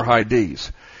setters, or high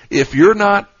Ds. If you're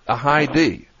not a high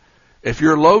D, if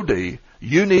you're low D,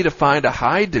 you need to find a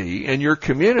high D in your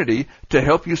community to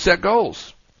help you set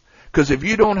goals. Because if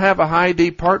you don't have a high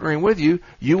D partnering with you,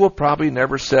 you will probably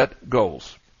never set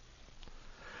goals.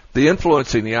 The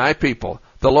influencing, the I people,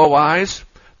 the low I's,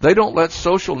 they don't let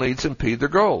social needs impede their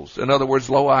goals. In other words,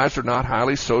 low I's are not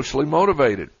highly socially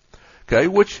motivated. Okay,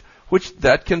 which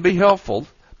that can be helpful,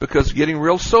 because getting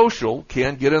real social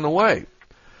can get in the way.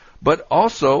 But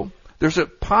also, there's a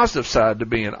positive side to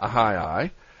being a high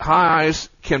I. High I's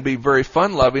can be very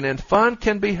fun-loving, and fun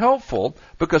can be helpful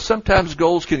because sometimes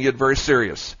goals can get very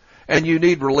serious. And you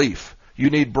need relief. You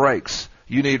need breaks.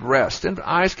 You need rest. And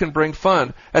I's can bring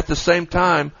fun. At the same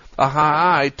time, a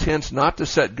high I tends not to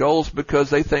set goals because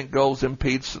they think goals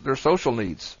impede their social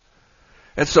needs.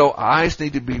 And so I's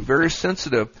need to be very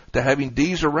sensitive to having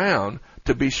D's around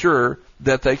to be sure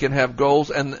that they can have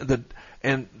goals,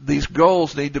 and these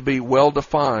goals need to be well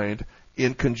defined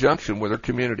in conjunction with their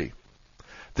community.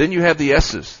 Then you have the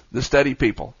S's, the steady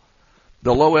people.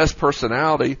 The low S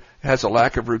personality has a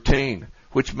lack of routine,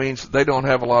 which means they don't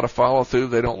have a lot of follow-through.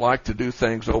 They don't like to do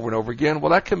things over and over again.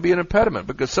 Well, that can be an impediment,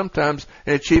 because sometimes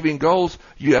in achieving goals,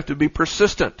 you have to be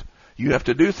persistent. You have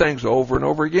to do things over and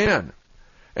over again.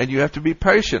 And you have to be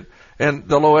patient. And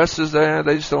the low S's, they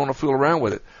just don't want to fool around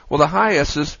with it. Well, the high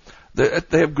S's,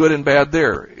 they have good and bad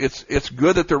there. It's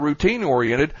good that they're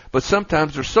routine-oriented, but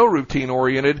sometimes they're so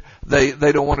routine-oriented,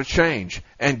 they don't want to change.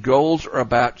 And goals are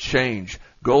about change.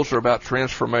 Goals are about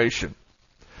transformation.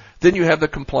 Then you have the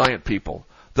compliant people.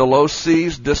 The low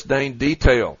C's disdain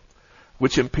detail,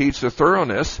 which impedes their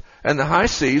thoroughness. And the high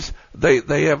C's,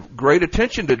 they have great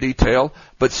attention to detail,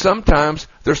 but sometimes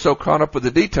they're so caught up with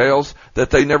the details that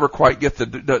they never quite get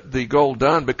the goal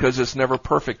done because it's never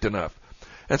perfect enough.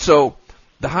 And so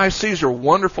the high C's are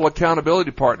wonderful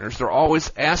accountability partners. They're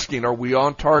always asking, are we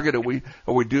on target? Are we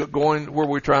going where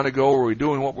we're trying to go? Are we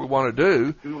doing what we want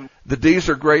to do? The D's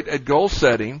are great at goal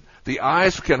setting. The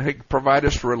I's can provide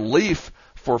us relief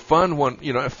for fun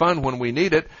when we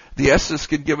need it. The S's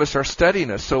can give us our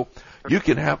steadiness. So you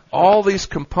can have all these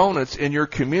components in your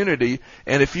community,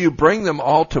 and if you bring them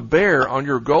all to bear on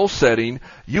your goal setting,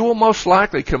 you will most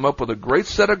likely come up with a great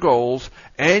set of goals,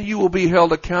 and you will be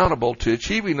held accountable to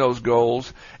achieving those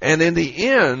goals, and in the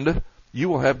end, you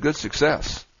will have good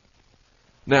success.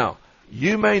 Now,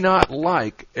 you may not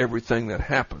like everything that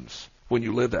happens when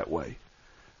you live that way.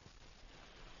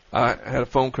 I had a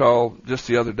phone call just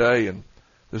the other day, and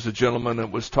there's a gentleman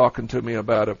that was talking to me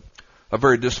about a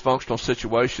very dysfunctional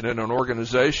situation in an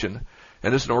organization,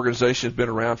 and this organization has been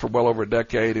around for well over a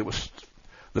decade. It was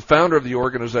the founder of the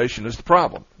organization is the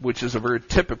problem, which is a very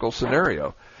typical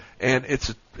scenario. And it's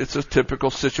a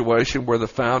typical situation where the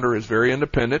founder is very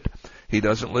independent. He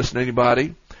doesn't listen to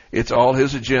anybody. It's all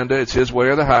his agenda. It's his way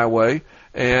or the highway.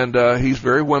 And he's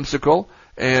very whimsical.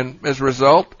 And as a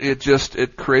result,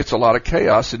 it creates a lot of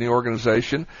chaos in the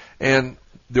organization. And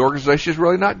the organization is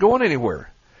really not going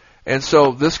anywhere. And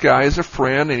so this guy is a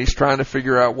friend, and he's trying to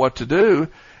figure out what to do.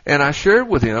 And I shared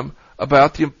with him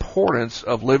about the importance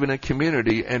of living in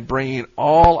community and bringing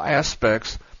all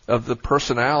aspects of the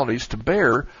personalities to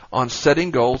bear on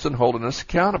setting goals and holding us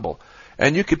accountable.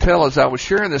 And you could tell as I was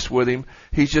sharing this with him,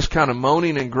 he's just kind of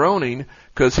moaning and groaning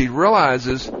because he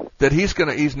realizes that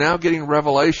he's now getting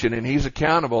revelation, and he's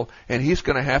accountable, and he's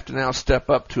going to have to now step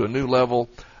up to a new level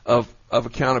of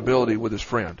accountability with his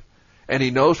friend. And he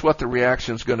knows what the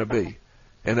reaction is going to be,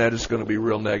 and that is going to be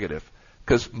real negative.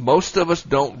 Because most of us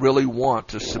don't really want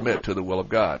to submit to the will of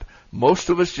God. Most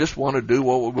of us just want to do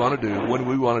what we want to do, when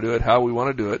we want to do it, how we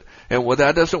want to do it. And when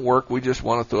that doesn't work, we just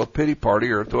want to throw a pity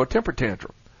party or throw a temper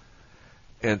tantrum.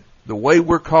 And the way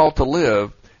we're called to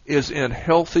live is in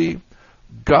healthy,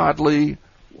 godly,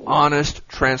 honest,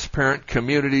 transparent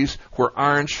communities where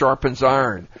iron sharpens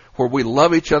iron, where we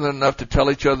love each other enough to tell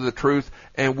each other the truth,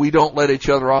 and we don't let each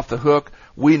other off the hook.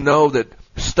 We know that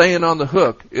staying on the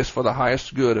hook is for the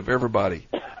highest good of everybody.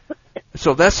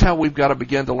 So that's how we've got to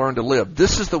begin to learn to live.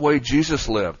 This is the way Jesus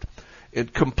lived. In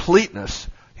completeness,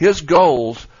 his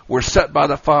goals were set by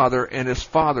the Father, and his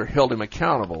Father held him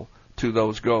accountable to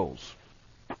those goals.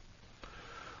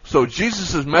 So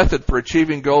Jesus' method for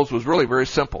achieving goals was really very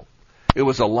simple. It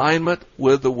was alignment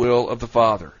with the will of the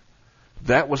Father.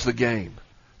 That was the game.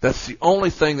 That's the only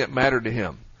thing that mattered to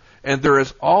him. And there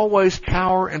is always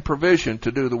power and provision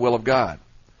to do the will of God.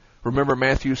 Remember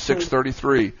Matthew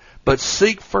 6:33. But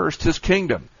seek first his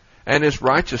kingdom and his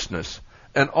righteousness,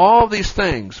 and all these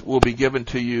things will be given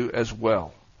to you as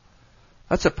well.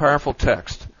 That's a powerful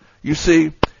text. You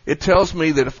see, it tells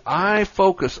me that if I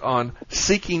focus on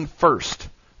seeking first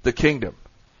the kingdom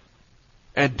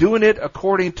and doing it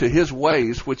according to his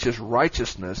ways, which is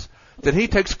righteousness, then he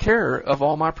takes care of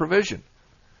all my provision.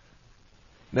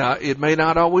 Now, it may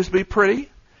not always be pretty.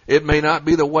 It may not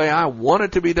be the way I want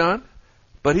it to be done,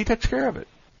 but he takes care of it.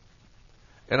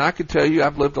 And I can tell you,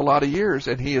 I've lived a lot of years,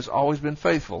 and he has always been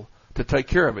faithful to take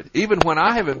care of it. Even when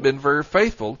I haven't been very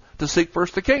faithful to seek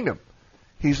first the kingdom,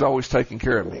 he's always taken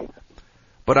care of me.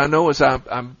 But I know as I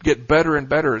get better and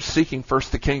better at seeking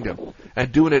first the kingdom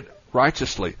and doing it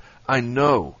righteously, I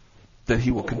know that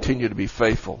he will continue to be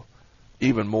faithful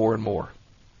even more and more.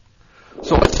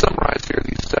 So let's summarize here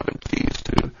these 7 keys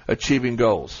to achieving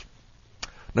goals.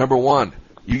 Number 1,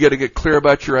 you got to get clear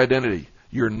about your identity.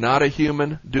 You're not a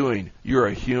human doing. You're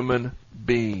a human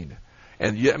being.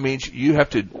 And that means you have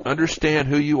to understand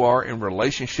who you are in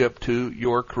relationship to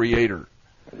your Creator.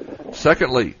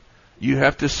 Secondly, you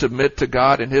have to submit to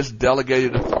God and his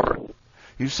delegated authority.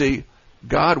 You see,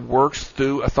 God works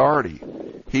through authority.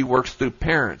 He works through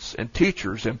parents and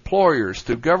teachers, employers,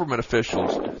 through government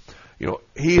officials.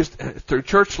 He is through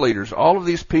church leaders. All of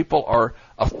these people are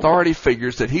authority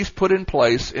figures that he's put in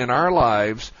place in our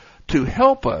lives to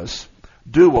help us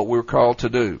do what we're called to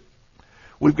do.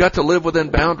 We've got to live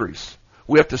within boundaries.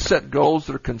 We have to set goals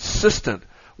that are consistent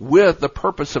with the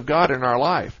purpose of God in our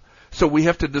life. So we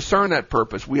have to discern that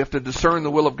purpose. We have to discern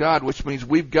the will of God, which means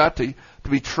we've got to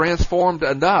be transformed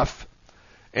enough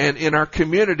and in our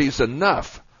communities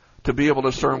enough to be able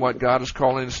to discern what God is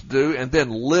calling us to do and then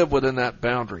live within that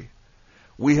boundary.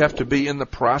 We have to be in the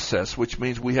process, which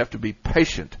means we have to be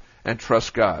patient and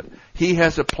trust God. He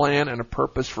has a plan and a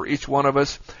purpose for each one of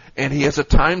us, and he has a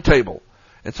timetable.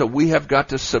 And so we have got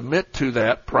to submit to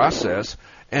that process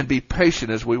and be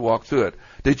patient as we walk through it.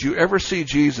 Did you ever see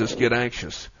Jesus get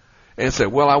anxious and say,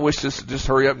 well, I wish this would just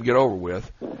hurry up and get over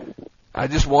with. I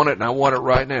just want it, and I want it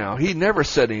right now. He never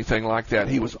said anything like that.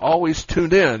 He was always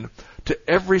tuned in to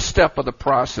every step of the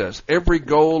process. Every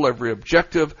goal, every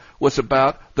objective was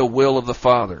about the will of the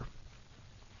Father.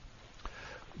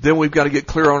 Then we've got to get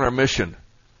clear on our mission.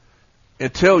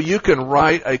 Until you can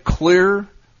write a clear,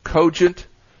 cogent,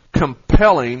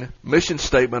 compelling mission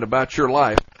statement about your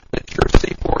life that your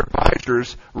C4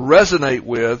 advisors resonate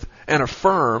with and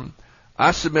affirm,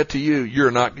 I submit to you,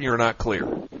 you're not clear.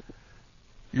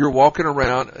 You're walking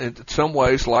around in some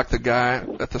ways like the guy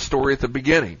at the story at the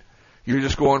beginning. You're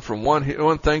just going from one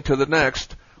thing to the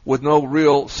next with no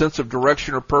real sense of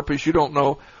direction or purpose. You don't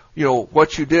know,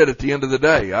 what you did at the end of the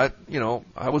day.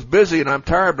 I was busy and I'm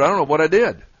tired, but I don't know what I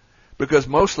did. because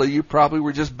mostly you probably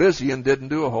were just busy and didn't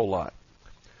do a whole lot.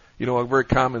 You know, a very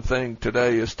common thing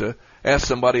today is to ask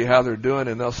somebody how they're doing,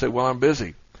 and they'll say, well, I'm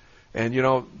busy. And, you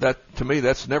know, that to me,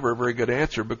 that's never a very good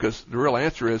answer, because the real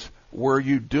answer is, were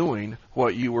you doing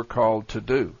what you were called to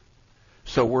do?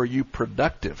 So were you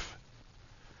productive?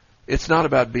 It's not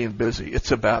about being busy.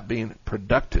 It's about being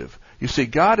productive. You see,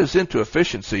 God is into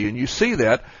efficiency, and you see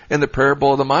that in the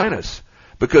parable of the minas,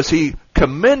 because he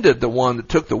commended the one that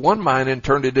took the 1 mina and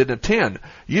turned it into 10.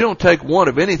 You don't take one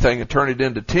of anything and turn it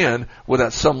into 10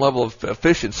 without some level of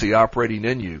efficiency operating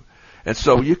in you. And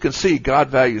so you can see God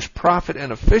values profit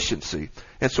and efficiency.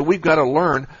 And so we've got to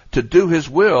learn to do his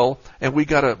will, and we've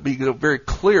got to be very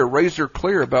clear, razor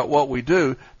clear about what we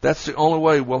do. That's the only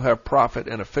way we'll have profit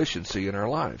and efficiency in our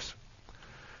lives.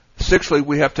 Sixthly,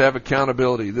 we have to have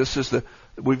accountability.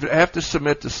 We have to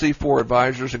submit to C4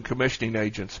 advisors and commissioning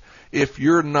agents. If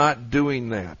you're not doing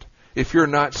that, if you're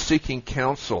not seeking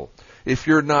counsel, if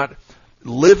you're not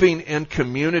living in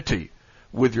community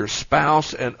with your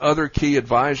spouse and other key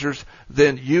advisors,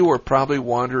 then you are probably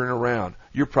wandering around.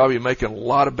 You're probably making a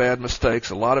lot of bad mistakes,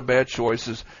 a lot of bad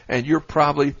choices, and you're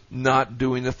probably not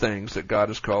doing the things that God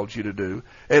has called you to do.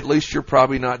 At least you're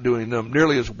probably not doing them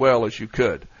nearly as well as you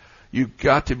could. You've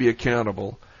got to be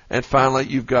accountable. And finally,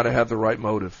 you've got to have the right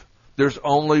motive. There's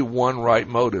only one right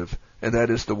motive, and that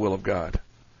is the will of God.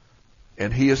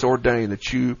 And he has ordained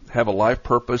that you have a life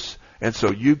purpose, and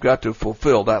so you've got to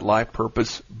fulfill that life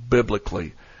purpose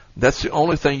biblically. That's the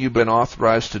only thing you've been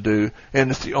authorized to do,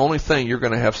 and it's the only thing you're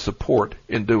going to have support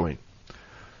in doing.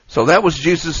 So that was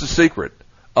Jesus' secret.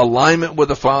 Alignment with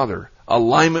the Father.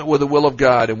 Alignment with the will of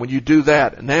God. And when you do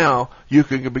that, now you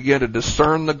can begin to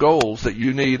discern the goals that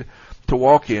you need to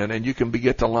walk in, and you can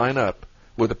begin to line up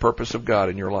with the purpose of God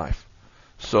in your life.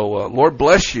 So Lord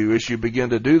bless you as you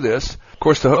begin to do this. Of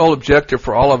course, the whole objective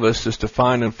for all of us is to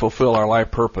find and fulfill our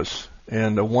life purpose.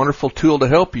 And a wonderful tool to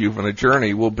help you on a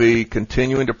journey will be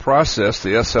continuing to process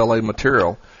the SLA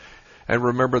material. And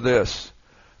remember this,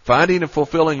 finding and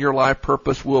fulfilling your life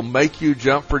purpose will make you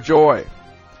jump for joy.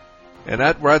 And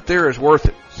that right there is worth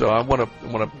it. So I want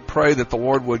to pray that the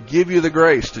Lord would give you the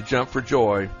grace to jump for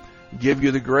joy, give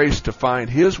you the grace to find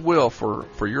his will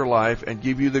for your life, and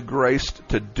give you the grace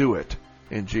to do it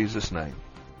in Jesus' name.